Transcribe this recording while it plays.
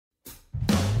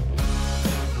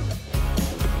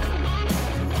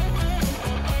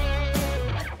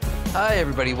Hi,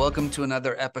 everybody. Welcome to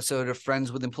another episode of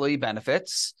Friends with Employee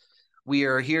Benefits. We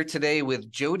are here today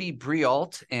with Jody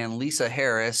Breault and Lisa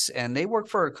Harris, and they work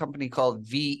for a company called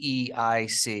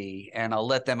VEIC, and I'll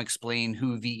let them explain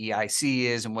who VEIC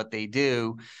is and what they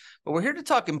do. But we're here to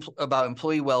talk about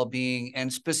employee well-being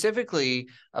and specifically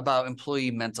about employee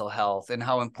mental health and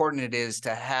how important it is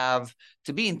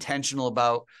to be intentional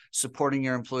about supporting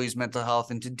your employees' mental health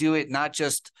and to do it not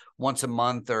just once a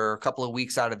month or a couple of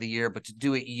weeks out of the year, but to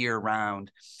do it year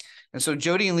round. And so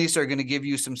Jody and Lisa are going to give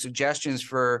you some suggestions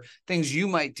for things you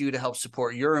might do to help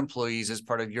support your employees as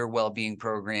part of your well-being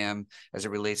program as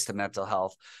it relates to mental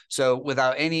health. So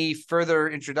without any further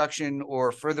introduction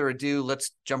or further ado,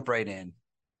 let's jump right in.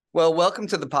 Well, welcome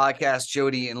to the podcast,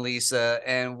 Jody and Lisa.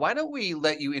 And why don't we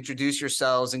let you introduce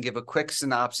yourselves and give a quick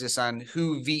synopsis on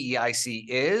who VEIC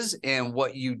is and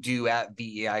what you do at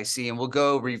VEIC. And we'll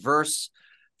go reverse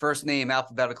first name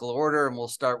alphabetical order, and we'll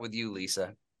start with you,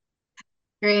 Lisa.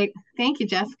 Great. Thank you,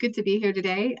 Jeff. Good to be here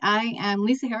today. I am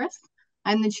Lisa Harris.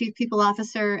 I'm the Chief People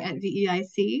Officer at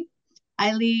VEIC.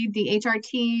 I lead the HR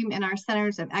team and our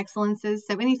centers of excellences.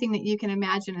 So anything that you can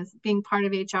imagine as being part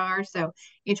of HR. So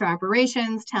HR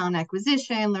operations, talent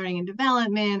acquisition, learning and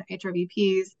development,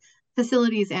 HRBPs,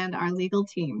 facilities, and our legal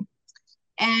team.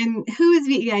 And who is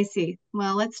VEIC?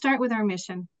 Well, let's start with our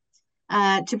mission,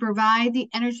 to provide the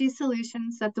energy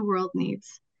solutions that the world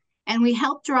needs. And we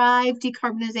help drive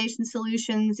decarbonization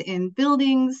solutions in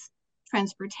buildings,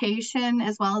 transportation,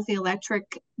 as well as the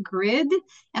electric grid.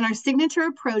 And our signature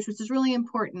approach, which is really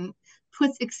important,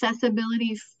 puts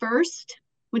accessibility first,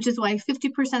 which is why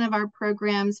 50% of our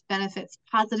programs benefits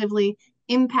positively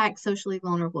impact socially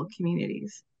vulnerable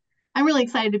communities. I'm really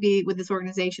excited to be with this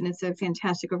organization. It's a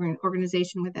fantastic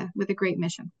organization with a great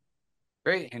mission.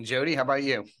 Great. And Jody, how about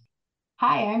you?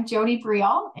 Hi, I'm Jody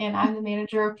Breault, and I'm the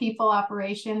Manager of People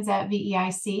Operations at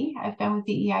VEIC. I've been with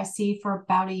VEIC for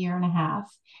about a year and a half,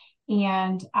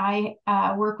 and I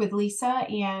work with Lisa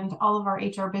and all of our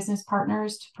HR business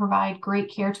partners to provide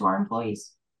great care to our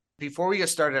employees. Before we get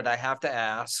started, I have to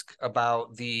ask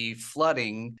about the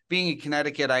flooding. Being in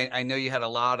Connecticut, I know you had a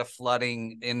lot of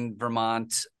flooding in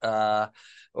Vermont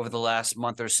over the last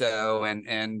month or so,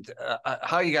 and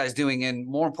how are you guys doing? And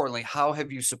more importantly, how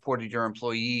have you supported your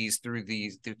employees through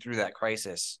that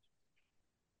crisis?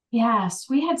 Yes,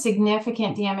 we had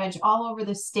significant damage all over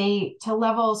the state to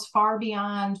levels far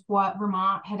beyond what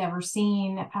Vermont had ever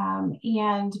seen.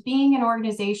 And being an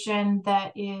organization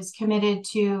that is committed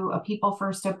to a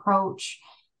people-first approach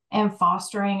and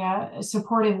fostering a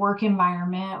supportive work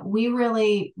environment, we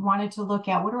really wanted to look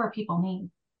at what do our people need.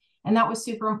 And that was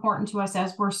super important to us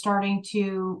as we're starting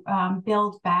to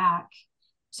build back.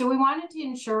 So we wanted to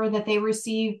ensure that they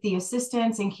received the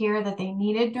assistance and care that they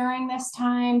needed during this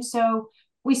time. So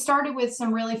we started with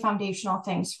some really foundational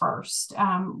things first.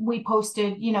 We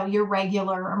posted, your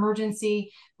regular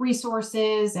emergency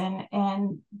resources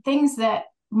and things that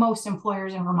most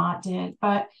employers in Vermont did.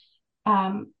 But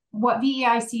what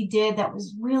VEIC did that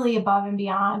was really above and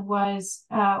beyond was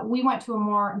we went to a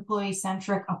more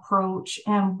employee-centric approach,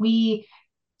 and we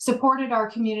supported our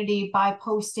community by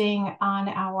posting on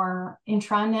our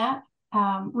intranet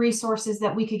resources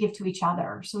that we could give to each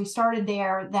other. So we started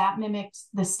there. That mimicked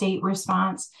the state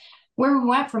response. Where we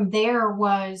went from there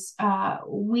was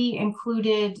we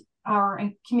included our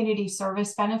community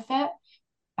service benefit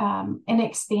and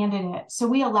expanded it. So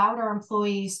we allowed our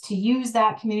employees to use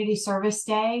that community service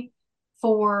day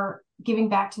for giving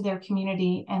back to their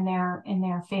community and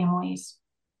their families.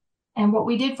 And what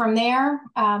we did from there,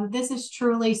 this is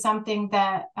truly something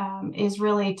that is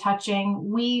really touching.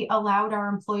 We allowed our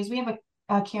employees, we have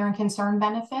a care and concern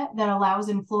benefit that allows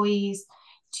employees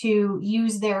to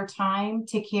use their time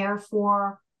to care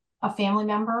for a family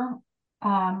member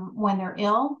when they're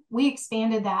ill. We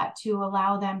expanded that to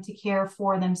allow them to care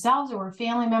for themselves or a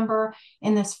family member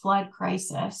in this flood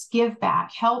crisis, give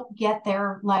back, help get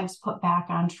their lives put back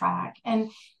on track.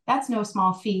 And that's no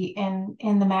small feat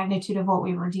in the magnitude of what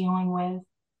we were dealing with.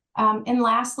 And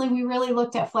lastly, we really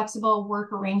looked at flexible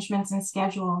work arrangements and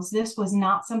schedules. This was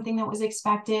not something that was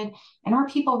expected, and our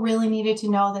people really needed to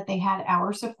know that they had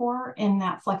our support in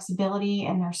that flexibility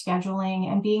and their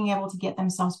scheduling and being able to get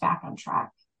themselves back on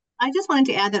track. I just wanted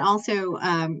to add that also,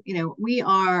 we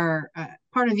are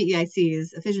part of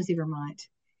VEIC's Efficiency Vermont,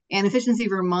 and Efficiency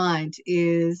Vermont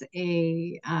is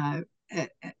a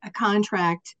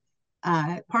contract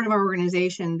part of our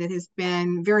organization that has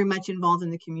been very much involved in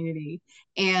the community.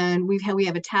 And we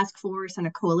have a task force and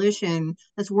a coalition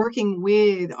that's working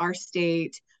with our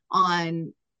state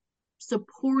on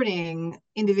supporting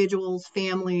individuals,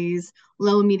 families,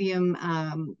 low, medium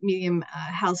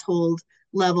household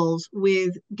levels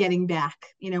with getting back,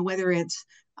 whether it's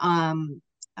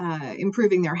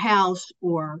improving their house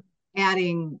or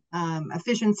adding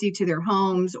efficiency to their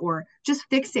homes or just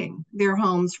fixing their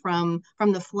homes from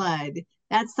the flood.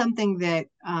 That's something that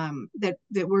that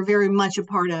we're very much a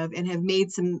part of and have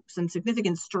made some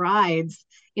significant strides,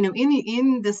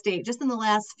 in the state just in the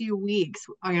last few weeks.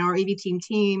 Our EVT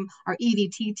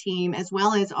team, as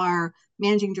well as our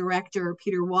managing director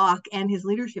Peter Walk and his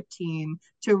leadership team,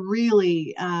 to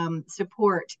really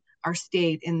support our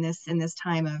state in this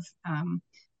time of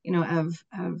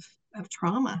of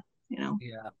trauma. Yeah.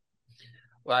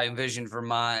 Well, I envision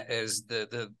Vermont as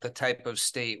the type of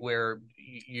state where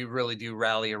you really do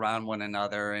rally around one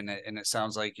another, and it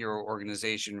sounds like your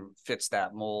organization fits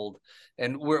that mold.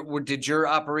 And were your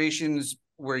operations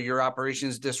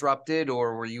disrupted,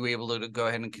 or were you able to go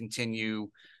ahead and continue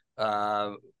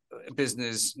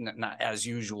business not as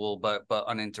usual, but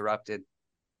uninterrupted?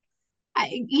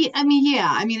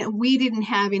 We didn't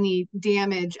have any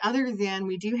damage other than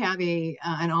we do have an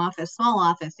small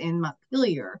office in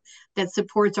Montpelier that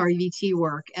supports our EVT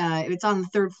work. It's on the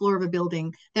third floor of a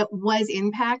building that was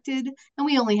impacted, and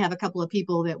we only have a couple of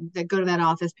people that go to that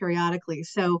office periodically.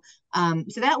 So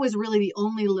that was really the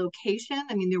only location.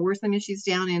 There were some issues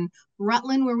down in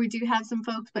Rutland where we do have some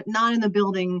folks, but not in the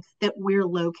building that we're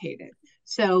located.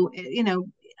 So,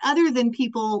 other than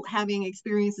people having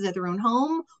experiences at their own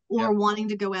home or wanting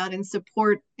to go out and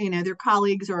support, their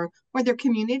colleagues or their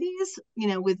communities,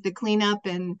 with the cleanup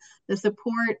and the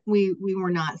support, we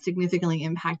were not significantly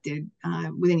impacted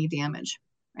with any damage.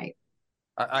 Right.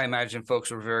 I imagine folks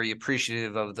were very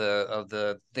appreciative of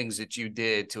the things that you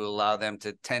did to allow them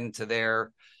to tend to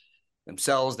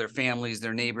themselves, their families,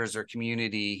 their neighbors, their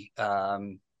community,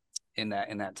 in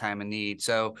that time of need.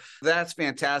 So that's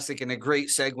fantastic, and a great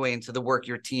segue into the work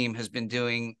your team has been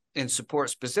doing in support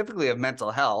specifically of mental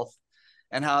health,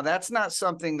 and how that's not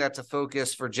something that's a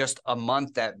focus for just a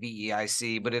month at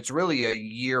VEIC, but it's really a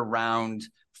year-round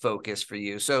focus for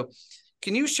you. So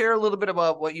can you share a little bit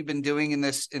about what you've been doing in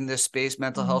this space,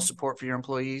 mental health support for your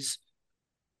employees?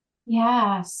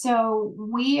 Yeah, so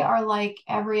we are like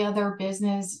every other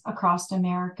business across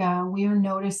America. We are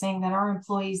noticing that our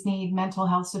employees need mental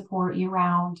health support year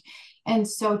round. And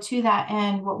so to that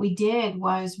end, what we did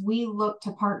was we looked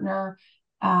to partner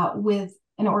with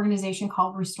an organization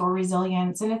called Restore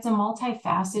Resilience. And it's a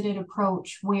multifaceted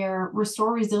approach where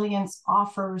Restore Resilience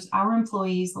offers our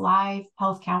employees live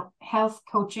health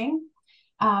coaching,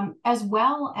 as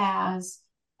well as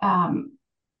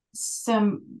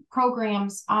some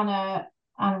programs on a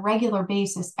regular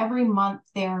basis. Every month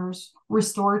there's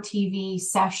Restore TV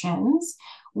sessions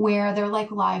where they're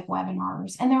like live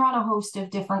webinars, and they're on a host of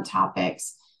different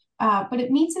topics, but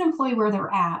it meets an employee where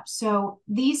they're at. So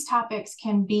these topics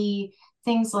can be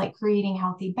things like creating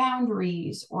healthy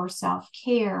boundaries or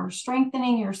self-care,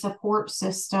 strengthening your support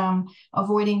system,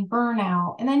 avoiding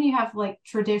burnout. And then you have like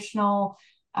traditional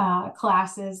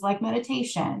classes like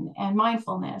meditation and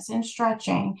mindfulness and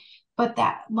stretching, but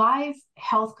that live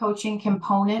health coaching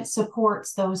component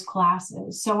supports those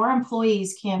classes. So our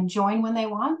employees can join when they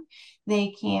want.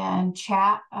 They can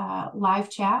live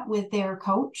chat with their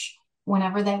coach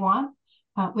whenever they want,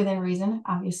 within reason,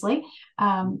 obviously.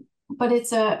 But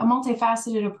it's a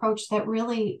multifaceted approach that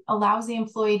really allows the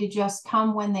employee to just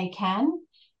come when they can,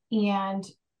 and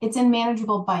it's in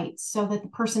manageable bites so that the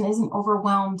person isn't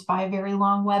overwhelmed by a very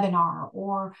long webinar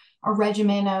or a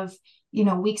regimen of,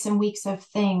 weeks and weeks of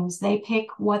things. They pick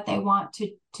what they want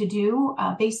to do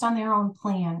based on their own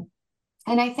plan.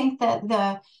 And I think that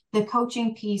the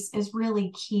coaching piece is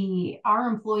really key. Our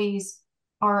employees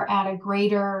are at a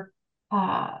greater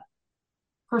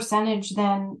percentage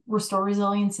than Restore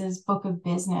Resilience's book of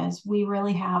business. We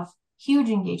really have huge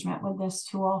engagement with this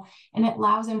tool, and it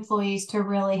allows employees to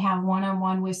really have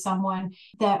one-on-one with someone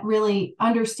that really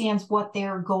understands what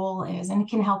their goal is and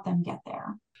can help them get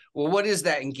there. Well, what is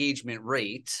that engagement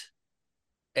rate,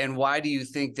 and why do you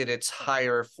think that it's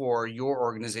higher for your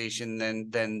organization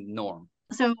than norm?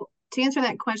 So to answer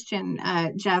that question,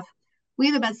 Jeff, we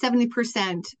have about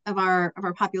 70% of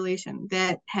our population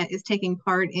that is taking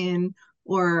part in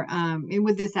or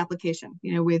with this application,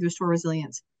 with Restore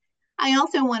Resilience. I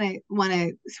also want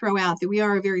to throw out that we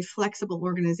are a very flexible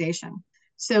organization.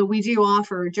 So we do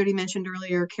offer, Jody mentioned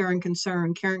earlier, care and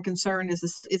concern. Care and concern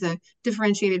is a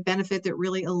differentiated benefit that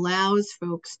really allows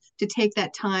folks to take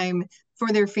that time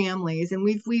for their families. And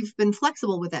we've been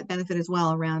flexible with that benefit as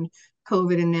well around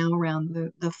COVID and now around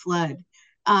the flood.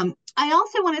 I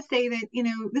also want to say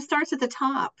that, this starts at the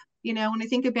top. When I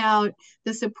think about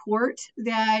the support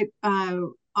that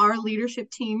our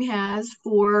leadership team has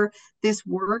for this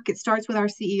work. It starts with our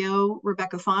CEO,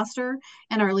 Rebecca Foster,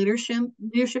 and our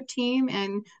leadership team.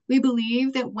 And we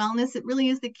believe that wellness, it really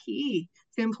is the key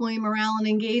to employee morale and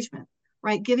engagement,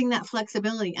 right? Giving that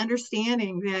flexibility,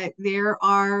 understanding that there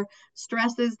are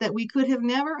stresses that we could have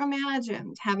never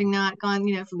imagined, having not gone,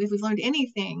 if we've learned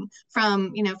anything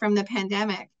from, from the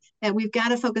pandemic, that we've got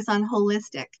to focus on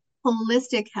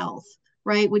holistic health,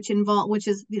 right? Which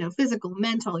is, physical,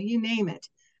 mental, you name it.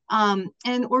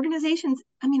 And organizations,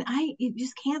 you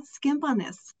just can't skimp on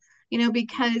this,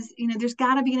 because, there's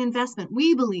got to be an investment.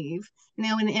 We believe,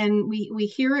 and we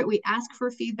hear it, we ask for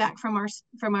feedback from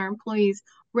our employees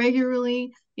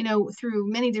regularly,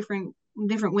 through many different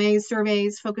ways,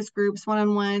 surveys, focus groups,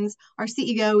 one-on-ones. Our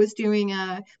CEO is doing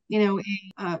a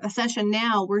session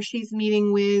now where she's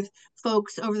meeting with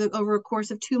folks over a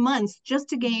course of 2 months just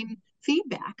to gain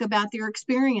feedback about their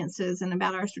experiences and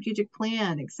about our strategic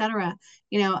plan, et cetera.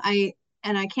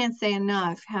 I can't say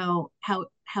enough how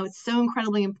it's so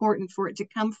incredibly important for it to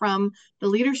come from the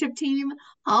leadership team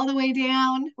all the way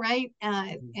down, right?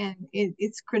 And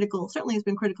it's critical. Certainly, has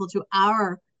been critical to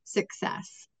our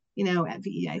success, at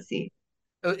VEIC.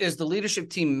 Is the leadership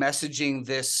team messaging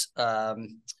this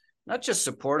not just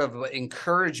supportive, but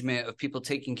encouragement of people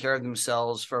taking care of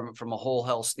themselves from a whole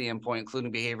health standpoint,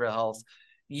 including behavioral health,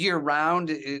 year round?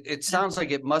 It sounds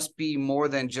like it must be more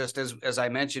than just, as I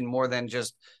mentioned, more than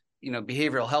just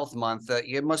behavioral health month.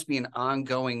 It must be an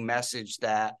ongoing message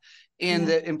that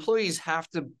that employees have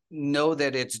to know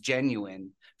that it's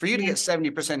genuine. For you to get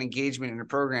 70% engagement in a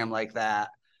program like that,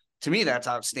 to me, that's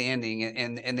outstanding.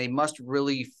 And they must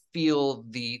really feel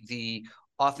the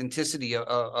authenticity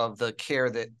of the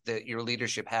care that your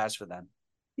leadership has for them.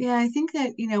 Yeah, I think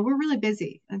that, we're really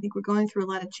busy. I think we're going through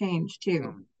a lot of change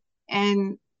too.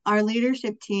 And our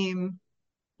leadership team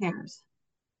cares.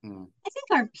 I think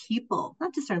our people,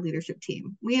 not just our leadership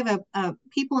team, we have a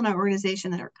people in our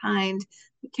organization that are kind,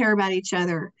 we care about each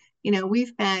other.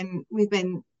 We've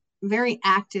been very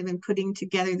active in putting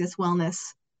together this wellness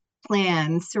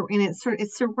plan. So, and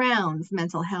it surrounds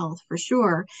mental health for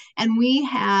sure. And we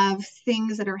have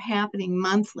things that are happening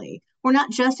monthly. We're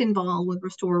not just involved with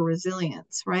Restore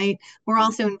Resilience, right? We're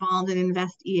also involved in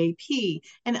Invest EAP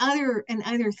and other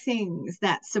things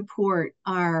that support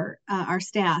our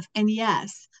staff. And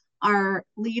yes, our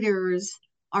leaders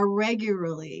are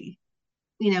regularly,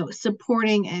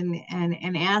 supporting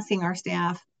and asking our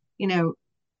staff, to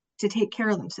take care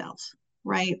of themselves,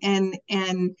 right? And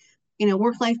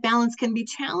work-life balance can be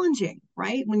challenging,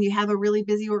 right? When you have a really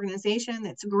busy organization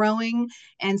that's growing.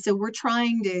 And so we're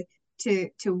trying to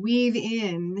weave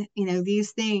in,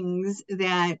 these things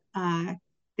that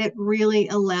really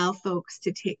allow folks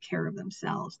to take care of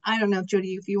themselves. I don't know if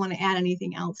Jody, if you want to add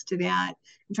anything else to that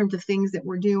in terms of things that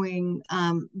we're doing.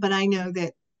 But I know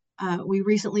that we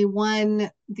recently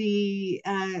won the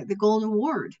Gold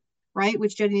Award, right?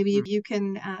 Which Jody, maybe you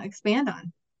can expand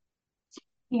on.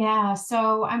 Yeah,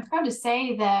 so I'm proud to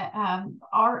say that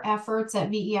our efforts at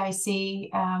VEIC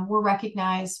were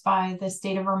recognized by the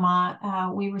state of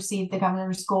Vermont. We received the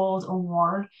Governor's Gold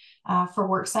Award for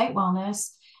worksite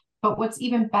wellness. But what's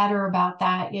even better about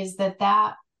that is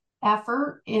that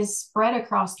effort is spread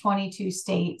across 22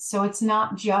 states. So it's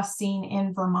not just seen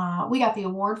in Vermont. We got the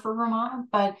award for Vermont,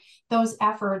 but those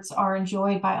efforts are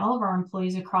enjoyed by all of our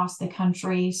employees across the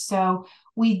country. So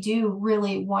we do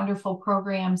really wonderful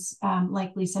programs,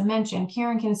 like Lisa mentioned,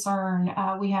 Care and Concern.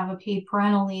 We have a paid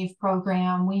parental leave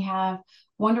program. We have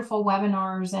wonderful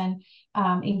webinars and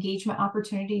engagement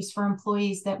opportunities for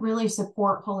employees that really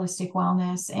support holistic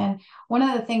wellness. And one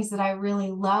of the things that I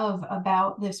really love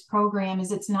about this program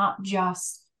is it's not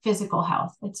just physical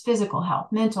health. It's physical health,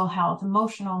 mental health,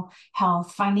 emotional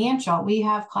health, financial. We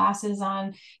have classes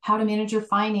on how to manage your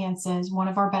finances. One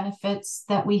of our benefits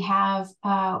that we have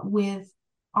with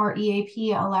our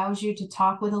EAP allows you to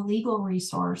talk with a legal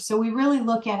resource. So we really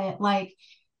look at it like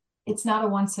it's not a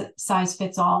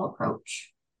one-size-fits-all approach.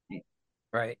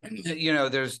 Right.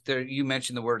 You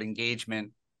mentioned the word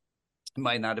engagement. It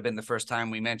might not have been the first time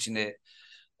we mentioned it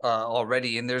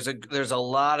already. And there's a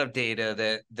lot of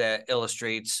data that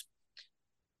illustrates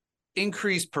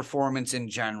increased performance in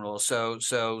general.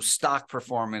 So stock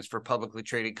performance for publicly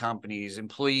traded companies,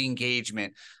 employee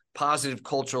engagement, positive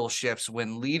cultural shifts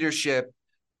when leadership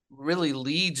really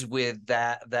leads with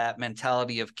that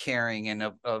mentality of caring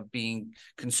and of being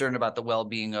concerned about the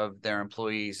well-being of their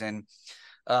employees. And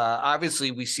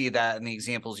obviously we see that in the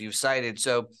examples you've cited.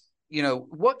 So,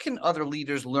 what can other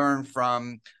leaders learn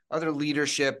from other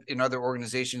leadership in other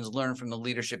organizations, learn from the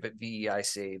leadership at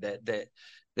VEIC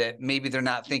that maybe they're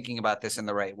not thinking about this in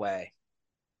the right way?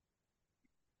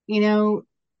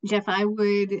 Jeff, I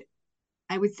would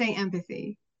say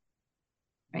empathy,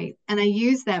 right? And I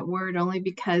use that word only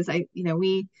because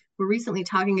we were recently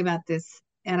talking about this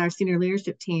at our senior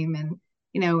leadership team, and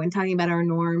and talking about our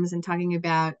norms and talking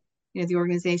about the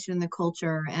organization and the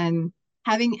culture, and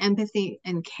having empathy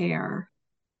and care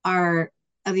are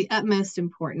of the utmost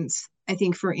importance, I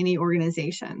think, for any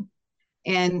organization.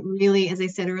 And really, as I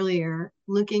said earlier,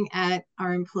 looking at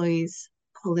our employees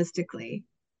holistically.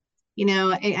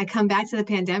 I come back to the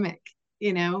pandemic.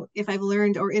 If I've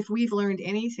learned, or if we've learned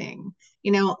anything,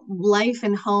 life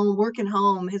and home, work and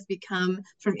home has become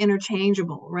sort of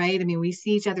interchangeable, right? I mean, we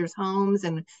see each other's homes,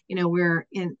 and we're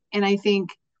in, and I think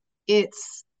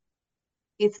it's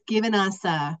given us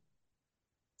an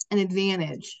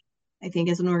advantage, I think,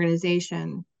 as an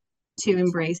organization to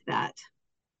embrace that,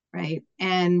 right?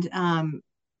 And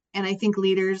I think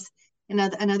leaders in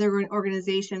other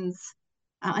organizations,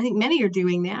 I think many are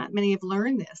doing that. Many have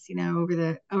learned this,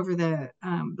 over the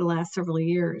last several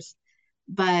years.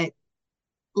 But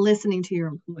listening to your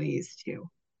employees too.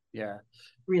 Yeah.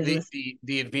 Really.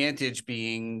 The advantage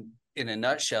being, in a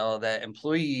nutshell, that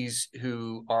employees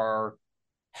who are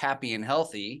happy and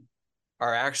healthy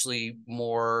are actually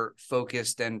more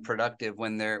focused and productive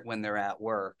when they're at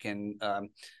work. And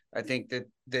I think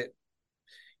that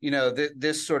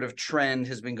this sort of trend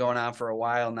has been going on for a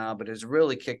while now, but has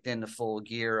really kicked into full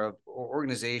gear of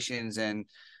organizations and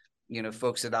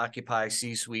folks that occupy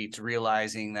C-suites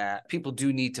realizing that people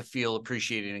do need to feel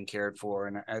appreciated and cared for.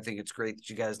 And I think it's great that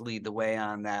you guys lead the way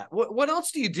on that. What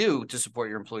else do you do to support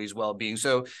your employees' well-being?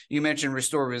 So you mentioned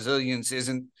Restore Resilience.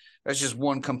 That's just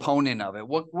one component of it.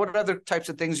 What other types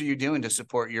of things are you doing to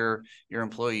support your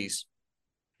employees?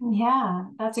 Yeah,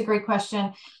 that's a great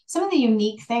question. Some of the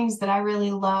unique things that I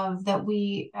really love that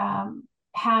we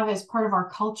have as part of our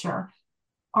culture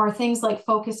are things like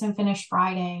Focus and Finish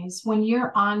Fridays. When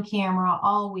you're on camera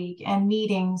all week and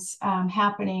meetings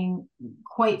happening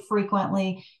quite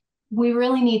frequently, we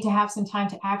really need to have some time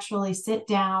to actually sit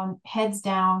down, heads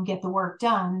down, get the work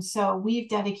done. So we've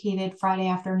dedicated Friday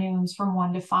afternoons from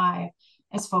 1 to 5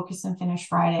 as Focus and Finish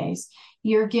Fridays.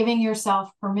 You're giving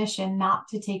yourself permission not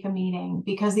to take a meeting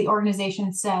because the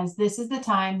organization says this is the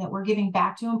time that we're giving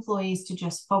back to employees to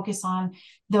just focus on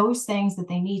those things that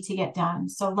they need to get done.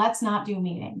 So let's not do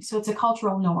meetings. So it's a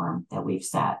cultural norm that we've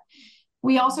set.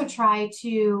 We also try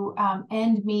to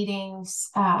end meetings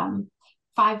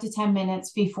 5 to 10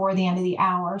 minutes before the end of the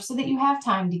hour so that you have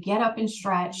time to get up and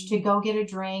stretch, to go get a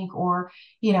drink, or,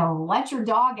 let your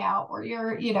dog out, or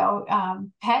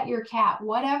pet your cat,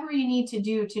 whatever you need to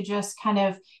do to just kind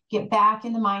of get back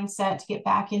in the mindset, to get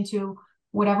back into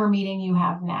whatever meeting you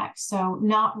have next. So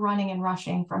not running and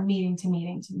rushing from meeting to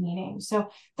meeting to meeting. So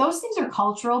those things are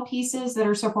cultural pieces that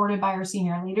are supported by our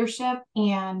senior leadership.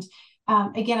 And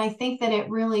again, I think that it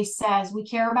really says we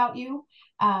care about you.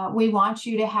 We want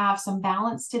you to have some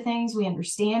balance to things. We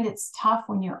understand it's tough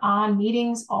when you're on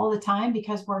meetings all the time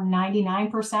because we're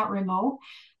 99% remote.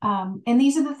 And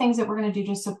these are the things that we're going to do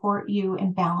to support you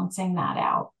in balancing that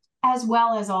out, as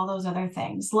well as all those other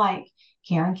things like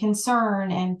care and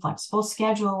concern and flexible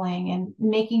scheduling and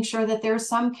making sure that there's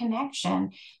some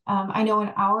connection. I know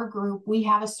in our group, we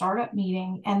have a startup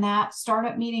meeting, and that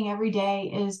startup meeting every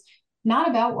day is not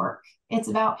about work. It's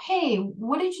about, hey,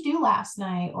 what did you do last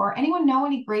night? Or anyone know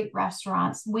any great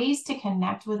restaurants, ways to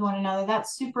connect with one another.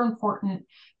 That's super important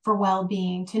for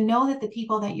well-being, to know that the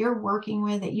people that you're working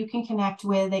with, that you can connect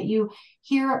with, that you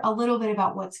hear a little bit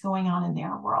about what's going on in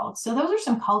their world. So those are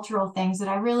some cultural things that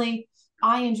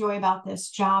I enjoy about this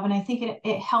job. And I think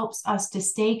it helps us to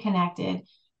stay connected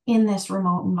in this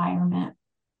remote environment.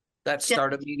 That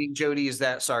startup meeting, Jody,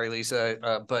 sorry,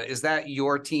 Lisa, but is that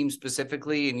your team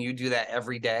specifically and you do that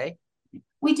every day?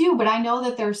 We do, but I know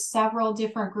that there's several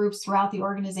different groups throughout the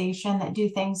organization that do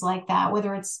things like that,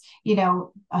 whether it's,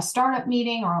 a startup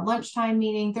meeting or a lunchtime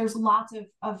meeting. There's lots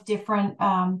of different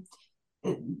times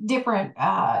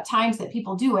that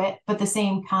people do it, but the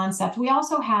same concept. We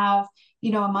also have, a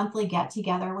monthly get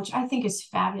together, which I think is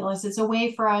fabulous. It's a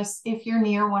way for us, if you're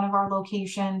near one of our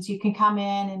locations, you can come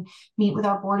in and meet with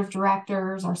our board of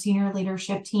directors, our senior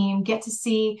leadership team, get to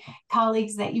see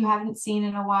colleagues that you haven't seen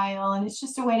in a while. And it's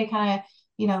just a way to kind of,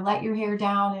 let your hair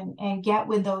down and get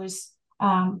with those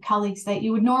colleagues that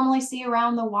you would normally see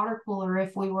around the water cooler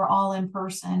if we were all in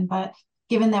person. But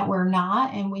given that we're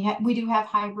not, and we do have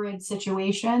hybrid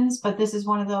situations, but this is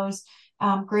one of those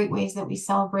great ways that we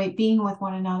celebrate being with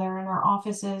one another, and our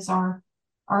offices are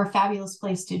a fabulous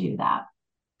place to do that.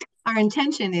 Our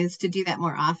intention is to do that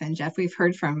more often, Jeff. We've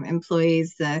heard from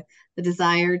employees the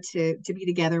desire to be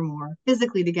together more,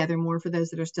 physically together more, for those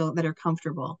that are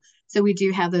comfortable. So we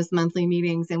do have those monthly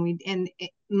meetings and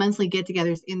monthly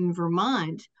get-togethers in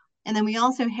Vermont, and then we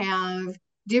also have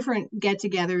different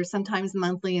get-togethers, sometimes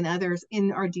monthly and others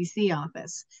in our DC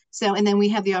office. So, and then we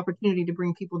have the opportunity to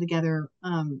bring people together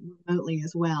remotely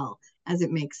as well, as it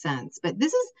makes sense. But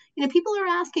this is, people are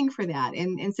asking for that,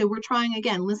 and so we're trying,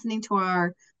 again, listening to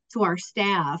our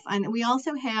staff. And we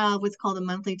also have what's called a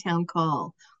monthly town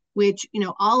call, which,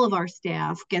 all of our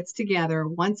staff gets together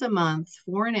once a month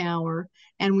for an hour,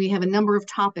 and we have a number of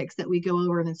topics that we go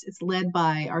over, and it's led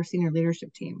by our senior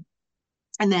leadership team.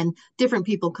 And then different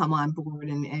people come on board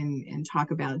and talk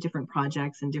about different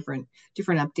projects and different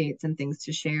updates and things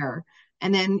to share.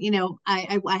 And then,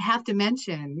 I have to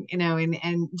mention,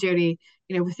 and Jody,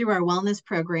 through our wellness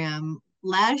program,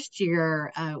 last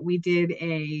year, we did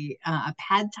a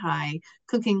pad thai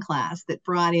cooking class that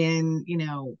brought in,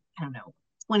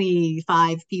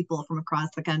 25 people from across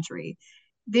the country.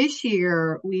 This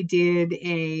year, we did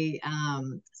a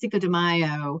Cinco de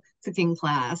Mayo cooking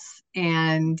class,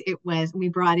 and we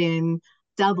brought in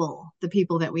double the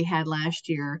people that we had last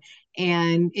year.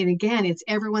 And again, it's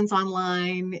everyone's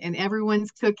online and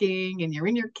everyone's cooking, and you're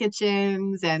in your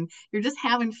kitchens and you're just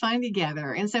having fun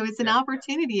together. And so it's an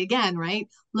opportunity again, right?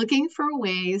 Looking for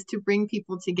ways to bring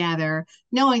people together,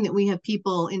 knowing that we have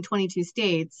people in 22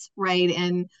 states, right?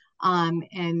 And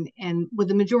with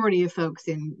the majority of folks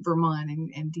in Vermont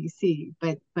and DC,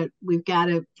 but we've got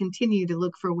to continue to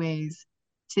look for ways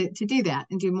to do that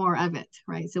and do more of it,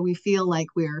 right? So we feel like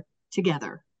we're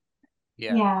together.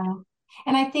 Yeah.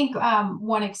 And I think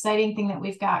one exciting thing that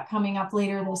we've got coming up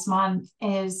later this month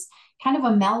is kind of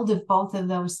a meld of both of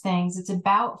those things. It's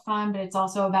about fun, but it's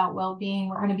also about well-being.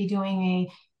 We're going to be doing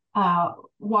a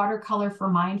watercolor for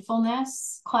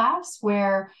mindfulness class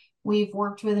where we've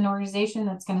worked with an organization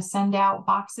that's going to send out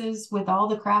boxes with all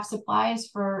the craft supplies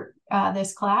for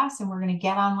this class. And we're going to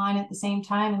get online at the same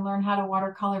time and learn how to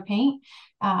watercolor paint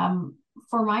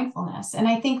for mindfulness. And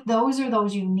I think those are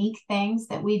those unique things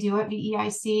that we do at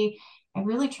VEIC. I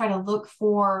really try to look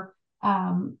for,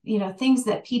 things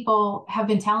that people have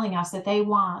been telling us that they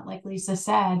want, like Lisa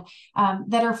said,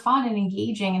 that are fun and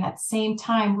engaging, and at the same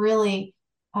time really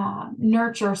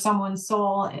nurture someone's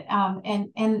soul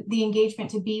and the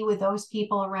engagement to be with those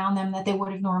people around them that they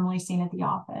would have normally seen at the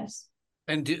office.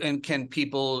 And can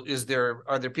people,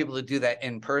 are there people that do that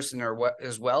in person or what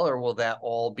as well, or will that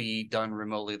all be done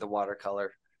remotely, the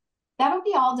watercolor? That'll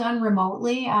be all done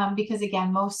remotely because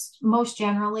again, most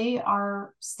generally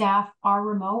our staff are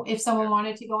remote. If someone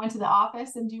wanted to go into the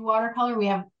office and do watercolor, we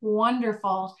have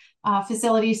wonderful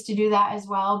facilities to do that as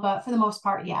well. But for the most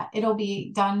part, it'll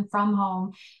be done from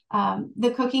home.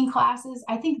 The cooking classes,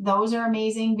 I think those are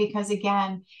amazing because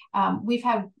again, we've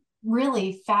had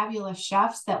really fabulous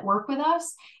chefs that work with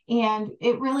us, and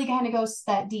it really kind of goes to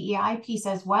that DEI piece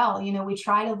as well. We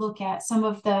try to look at some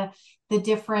of the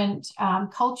different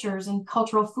cultures and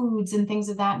cultural foods and things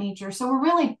of that nature. So we're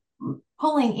really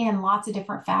pulling in lots of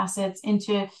different facets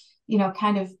into,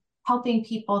 kind of helping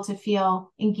people to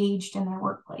feel engaged in their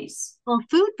workplace. Well,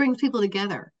 food brings people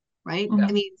together, right? Mm-hmm.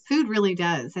 I mean, food really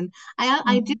does. And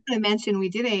I did want to mention, we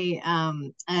did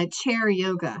a chair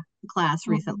yoga class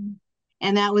recently,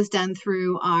 and that was done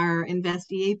through our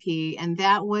Invest EAP, and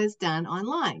that was done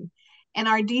online. And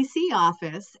our DC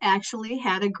office actually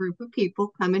had a group of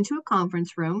people come into a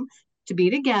conference room to be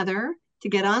together, to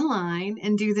get online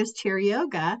and do this chair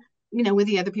yoga, with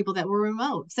the other people that were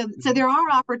remote. So there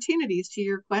are opportunities, to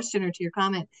your question or to your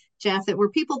comment, Jeff, that where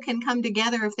people can come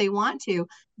together if they want to.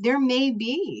 There may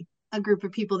be a group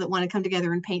of people that want to come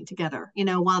together and paint together,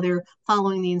 while they're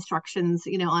following the instructions,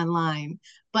 online.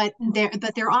 But there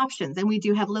are options, and we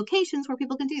do have locations where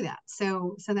people can do that.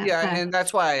 So that's and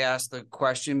that's why I asked the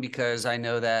question, because I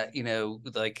know that,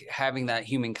 like having that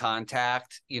human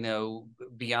contact,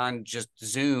 beyond just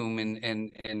Zoom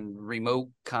and remote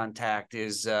contact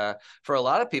is for a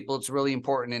lot of people, it's really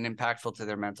important and impactful to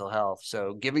their mental health.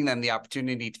 So giving them the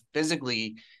opportunity to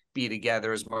physically be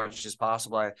together as much as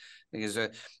possible, I think is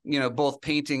both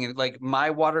painting and like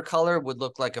my watercolor would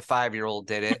look like a 5-year-old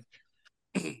did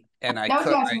it. And no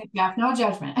judgment, Jeff. No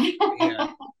judgment.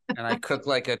 And I cook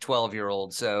like a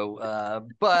 12-year-old. So,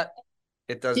 but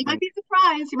it does. You might be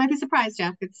surprised. You might be surprised,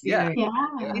 Jeff. It's we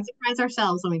surprise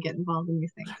ourselves when we get involved in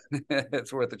these things.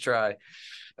 It's worth a try.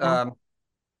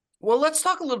 Well, let's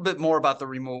talk a little bit more about the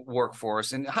remote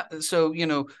workforce. And so,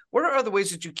 what are the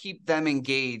ways that you keep them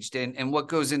engaged, and what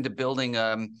goes into building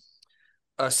a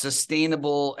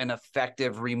sustainable and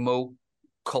effective remote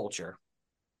culture?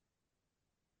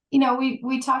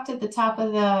 We talked at the top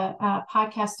of the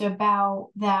podcast about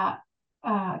that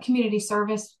community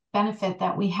service benefit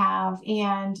that we have.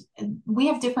 And we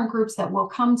have different groups that will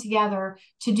come together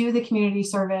to do the community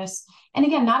service. And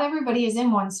again, not everybody is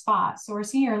in one spot. So our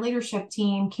senior leadership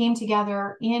team came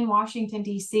together in Washington,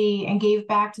 D.C. and gave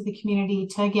back to the community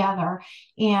together.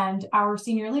 And our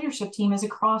senior leadership team is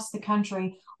across the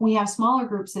country. We have smaller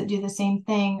groups that do the same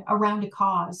thing around a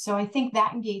cause. So I think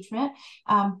that engagement,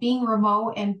 being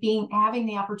remote and having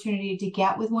the opportunity to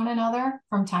get with one another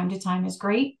from time to time is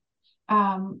great.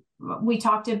 We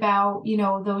talked about,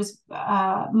 those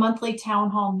monthly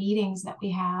town hall meetings that we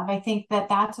have. I think that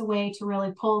that's a way to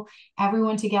really pull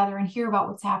everyone together and hear about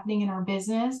what's happening in our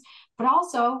business, but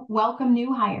also welcome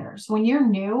new hires. When you're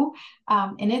new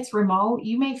and it's remote,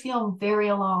 you may feel very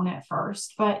alone at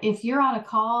first, but if you're on a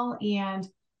call and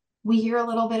we hear a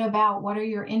little bit about what are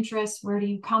your interests, where do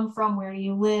you come from, where do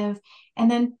you live, and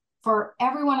then for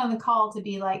everyone on the call to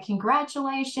be like,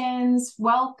 congratulations,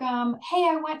 welcome. Hey,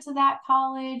 I went to that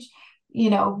college,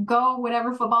 go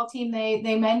whatever football team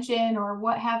they mention or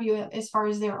what have you, as far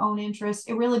as their own interests.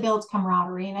 It really builds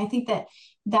camaraderie. And I think that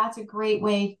that's a great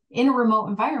way in a remote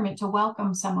environment to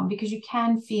welcome someone, because you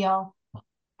can feel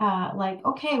like,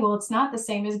 okay, well, it's not the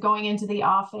same as going into the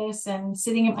office and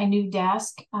sitting at my new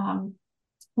desk.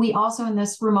 We also, in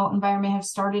this remote environment, have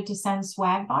started to send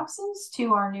swag boxes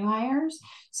to our new hires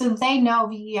so they know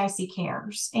VEIC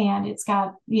cares. And it's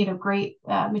got, great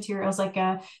materials like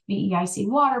a VEIC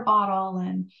water bottle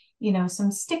and,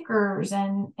 some stickers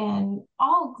and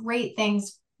all great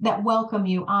things that welcome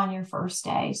you on your first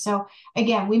day. So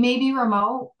again, we may be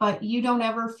remote, but you don't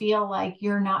ever feel like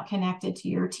you're not connected to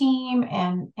your team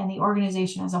and the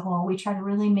organization as a whole. We try to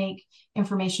really make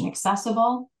information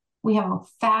accessible. We have a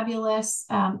fabulous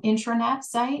intranet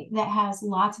site that has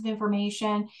lots of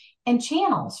information and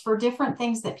channels for different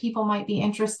things that people might be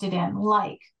interested in.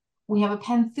 Like we have a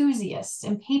pen enthusiast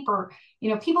and paper,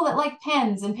 people that like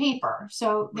pens and paper.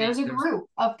 So there's a group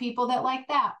of people that like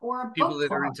that, or a people book that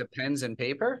club. are into pens and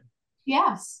paper.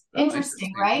 Yes.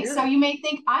 Interesting, right? Yeah. So you may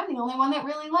think I'm the only one that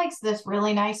really likes this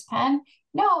really nice pen.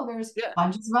 No, there's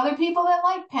bunches of other people that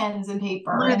like pens and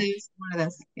paper. One of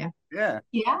those. Yeah. Yeah.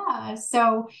 Yeah.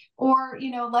 So, or,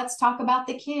 let's talk about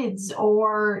the kids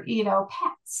or,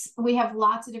 pets. We have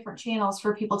lots of different channels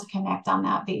for people to connect on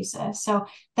that basis. So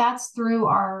that's through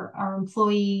our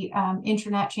employee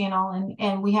intranet channel,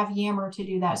 and we have Yammer to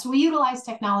do that. So we utilize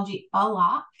technology a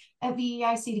lot at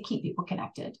VEIC to keep people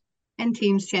connected. And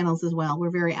Teams channels as well. We're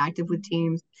very active with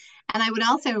Teams. And I would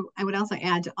also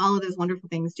add to all of those wonderful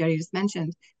things Jody just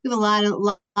mentioned, we have a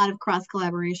lot of cross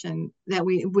collaboration that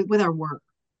with our work,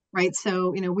 right? So,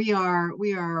 we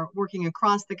are working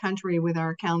across the country with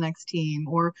our CalNext team,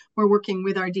 or we're working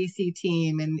with our DC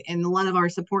team, and a lot of our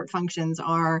support functions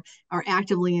are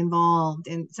actively involved.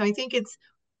 And so I think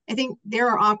there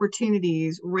are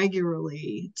opportunities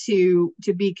regularly to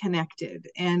be connected,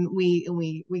 and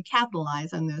we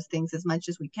capitalize on those things as much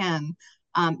as we can,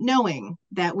 knowing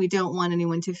that we don't want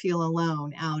anyone to feel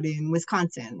alone out in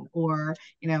Wisconsin or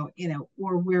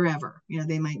or wherever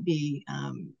they might be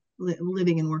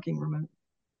living and working remote.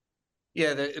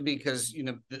 Yeah, because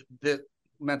the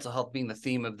mental health being the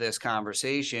theme of this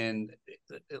conversation,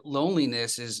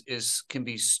 loneliness can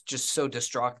be just so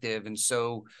destructive and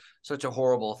such a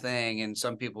horrible thing. And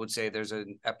some people would say there's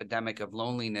an epidemic of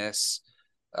loneliness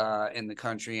in the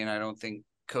country, and I don't think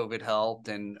COVID helped.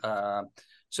 And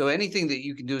so anything that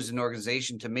you can do as an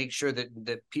organization to make sure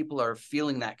that people are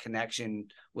feeling that connection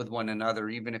with one another,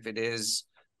 even if it is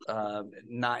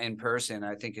not in person,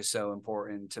 I think is so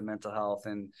important to mental health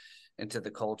and to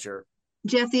the culture.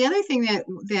 Jeff, the other thing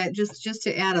that just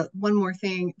to add one more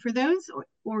thing, for those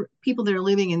or people that are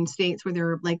living in states where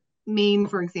they're like Maine,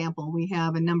 for example, we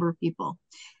have a number of people.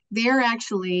 They're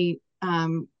actually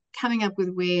coming up with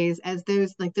ways as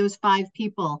those 5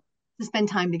 people to spend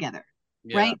time together,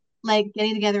 right? Like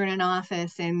getting together in an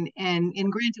office, and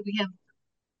granted, we have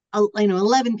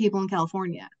 11 people in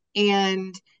California,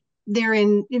 and they're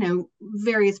in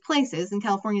various places, and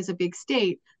California is a big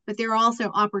state, but there are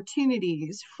also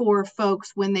opportunities for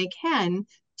folks when they can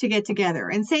to get together,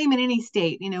 and same in any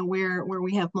state where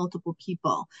we have multiple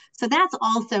people. So that's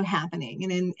also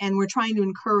happening, and we're trying to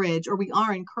encourage, or we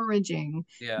are encouraging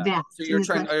that.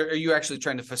 So are you actually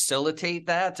trying to facilitate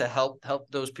that to help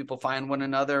those people find one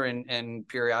another and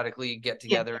periodically get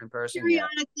together in person?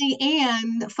 Periodically,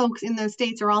 and folks in those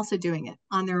states are also doing it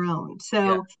on their own.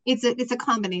 So it's a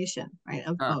combination, right,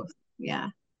 of both. Yeah.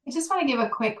 I just want to give a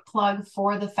quick plug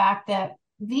for the fact that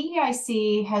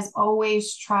VEIC has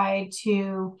always tried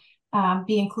to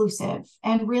be inclusive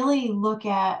and really look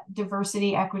at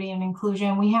diversity, equity, and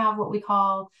inclusion. We have what we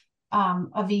call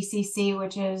a VCC,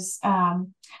 which is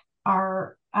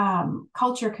our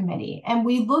culture committee. And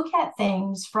we look at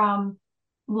things from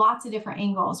lots of different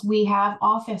angles. We have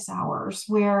office hours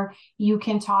where you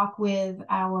can talk with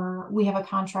we have a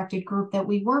contracted group that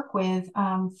we work with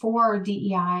for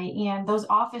DEI, and those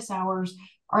office hours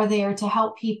are there to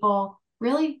help people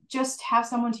really just have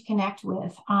someone to connect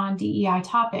with on DEI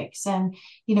topics and,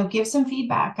 give some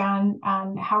feedback on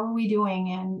how are we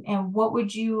doing and what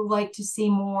would you like to see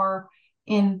more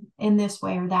in this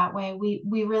way or that way.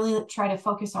 We really try to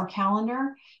focus our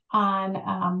calendar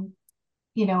on,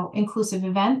 inclusive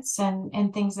events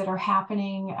and things that are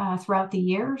happening throughout the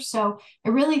year. So I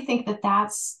really think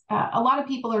that's a lot of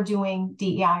people are doing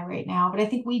DEI right now, but I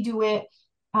think we do it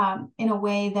in a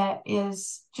way that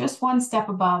is just one step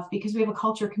above, because we have a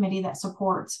culture committee that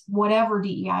supports whatever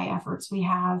DEI efforts we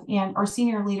have. And our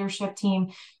senior leadership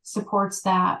team supports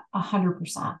that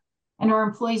 100%. And our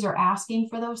employees are asking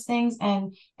for those things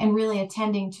and really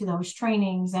attending to those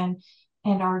trainings and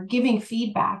are giving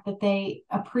feedback that they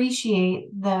appreciate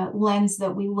the lens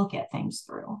that we look at things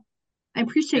through. I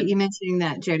appreciate you mentioning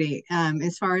that, Jody.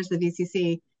 As far as the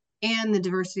VCC and the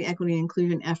diversity, equity, and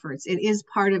inclusion efforts, it is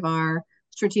part of our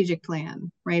strategic plan,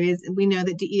 right? We know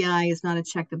that DEI is not a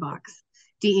check the box.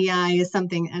 DEI is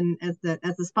something, and as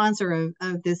the sponsor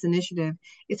of this initiative,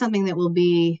 it's something that will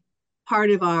be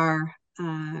part of our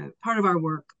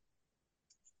work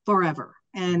forever,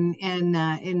 and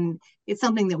it's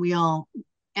something that we all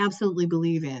absolutely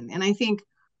believe in. And I think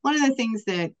one of the things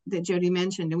that Jody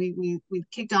mentioned, and we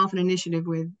kicked off an initiative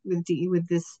with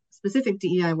this specific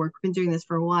DEI work. We've been doing this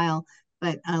for a while,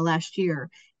 but last year.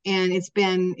 And it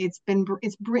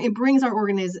brings our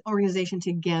organization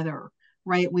together,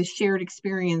 right, with shared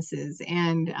experiences.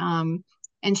 And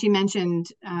she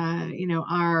mentioned,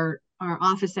 our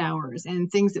office hours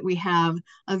and things that we have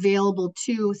available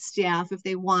to staff if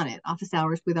they want it, office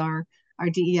hours with our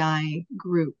DEI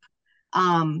group.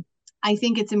 I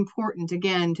think it's important,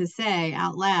 again, to say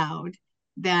out loud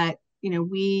that,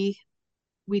 we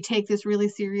take this really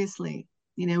seriously.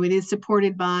 It is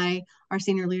supported by our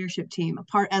senior leadership team.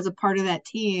 As a part of that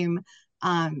team,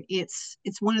 it's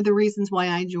one of the reasons why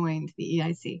I joined the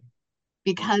EIC,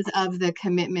 because of the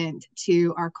commitment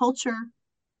to our culture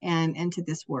and to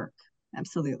this work.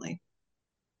 Absolutely.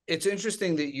 It's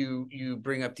interesting that you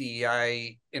bring up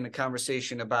DEI in a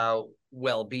conversation about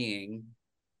well-being.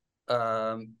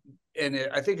 And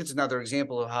I think it's another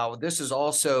example of how this is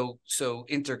also so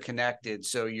interconnected.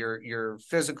 So your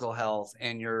physical health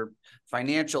and your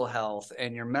financial health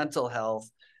and your mental health,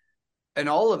 and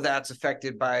all of that's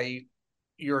affected by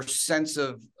your sense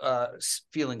of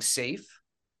feeling safe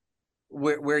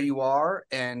where you are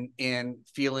and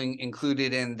feeling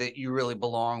included, and that you really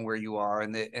belong where you are,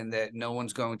 and that no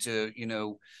one's going to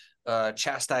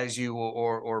chastise you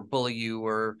or bully you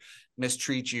or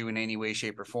mistreat you in any way,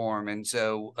 shape, or form. And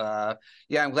so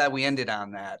I'm glad we ended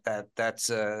on that. That's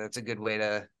a good way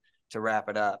to wrap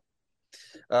it up.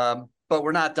 But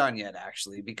we're not done yet,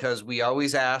 actually, because we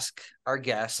always ask our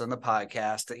guests on the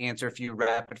podcast to answer a few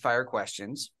rapid fire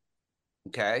questions.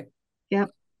 Okay. Yep.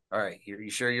 All right. You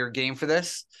sure you're game for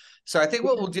this? So I think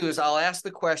what we'll do is I'll ask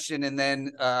the question, and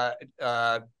then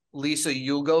Lisa,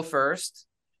 you'll go first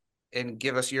and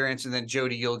give us your answer. And then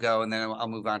Jody, you'll go, and then I'll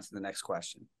move on to the next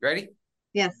question. Ready?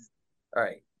 Yes. All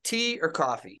right. Tea or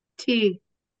coffee? Tea.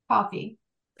 Coffee.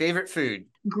 Favorite food?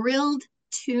 Grilled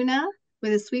tuna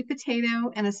with a sweet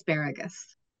potato and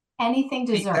asparagus. Anything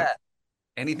dessert.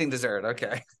 Anything dessert.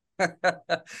 Okay.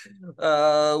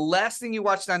 Last thing you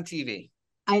watched on TV?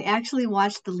 I actually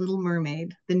watched The Little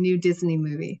Mermaid, the new Disney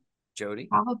movie. Jody?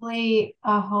 Probably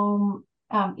a home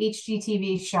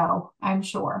HGTV show, I'm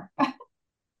sure.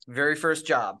 Very first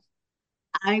job?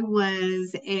 I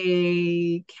was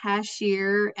a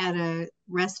cashier at a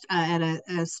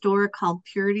store called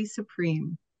Purity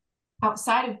Supreme.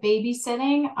 Outside of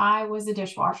babysitting, I was a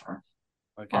dishwasher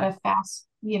at a fast,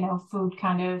 food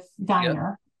kind of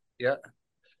diner. Yeah.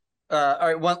 All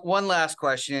right. One last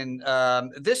question.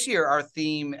 This year, our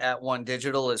theme at One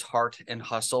Digital is heart and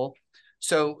hustle.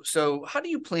 So how do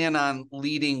you plan on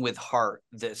leading with heart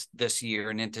this year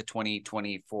and into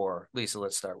 2024? Lisa,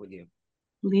 let's start with you.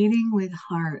 Leading with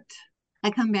heart.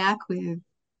 I come back with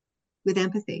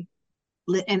empathy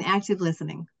and active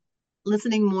listening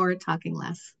more, talking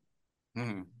less.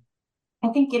 Mm-hmm. I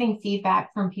think getting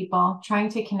feedback from people, trying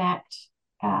to connect.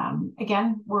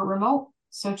 Again, we're remote,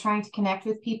 so trying to connect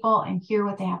with people and hear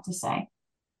what they have to say.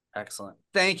 Excellent.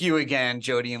 Thank you again,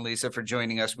 Jody and Lisa, for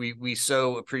joining us. We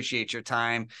so appreciate your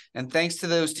time. And thanks to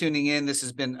those tuning in. This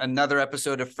has been another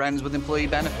episode of Friends with Employee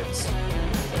Benefits.